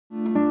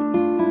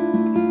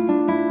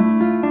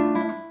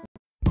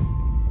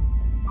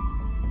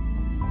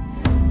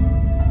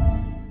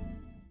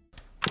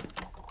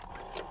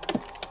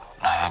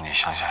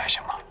乡下还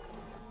行吗？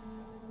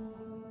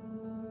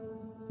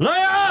来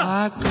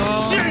呀！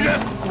贱人！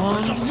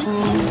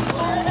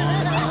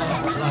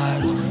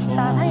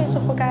打他也是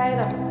不该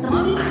的。怎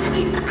么把他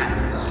给打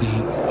死？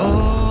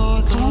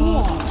周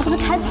洛，他都被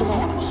开除了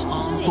呀！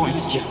终于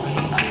解放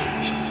了。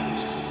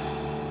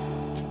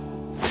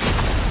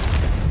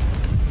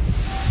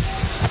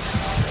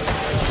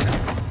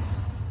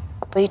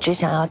我一直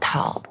想要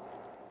逃，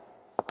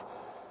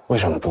为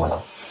什么不呢？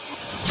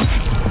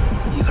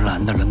一个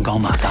男的人高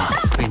马大，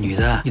被女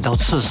的一刀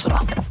刺死了，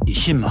你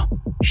信吗？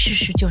事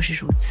实就是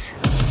如此。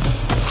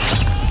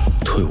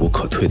退无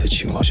可退的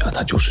情况下，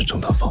他就是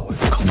正当防卫。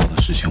看到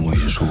的事情我已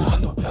经说过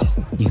很多遍了。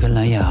你跟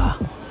南雅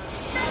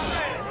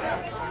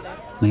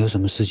没有什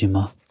么事情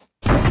吗？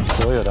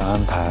所有的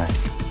安排，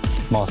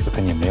貌似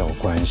跟你没有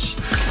关系，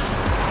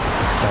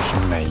但是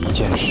每一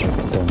件事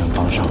都能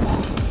帮上忙。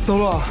周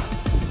洛。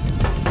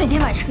那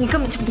天晚上你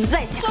根本就不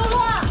在家。周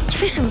洛，你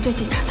为什么对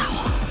警察撒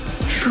谎？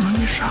是了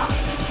你啥？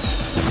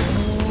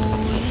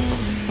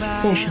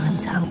现实很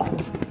残酷，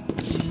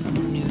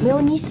没有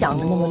你想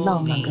的那么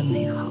浪漫跟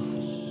美好。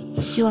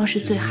希望是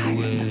最害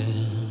人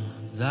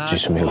的。即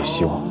使没有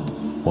希望，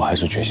我还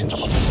是决心这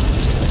么做。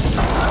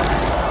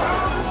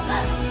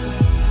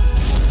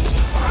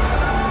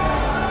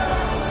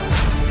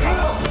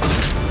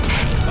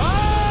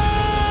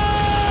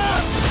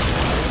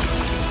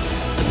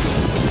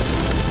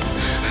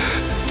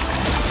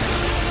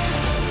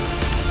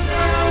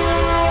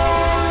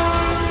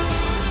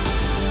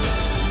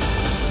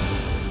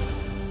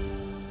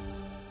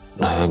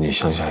那要你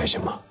乡下还行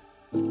吗？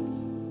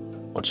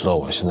我知道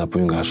我现在不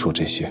应该说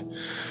这些，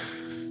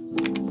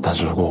但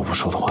是如果我不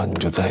说的话，你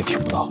就再也听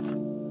不到。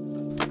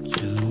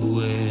To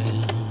wear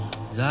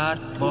that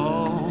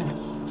ball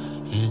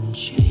and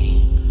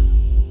chain.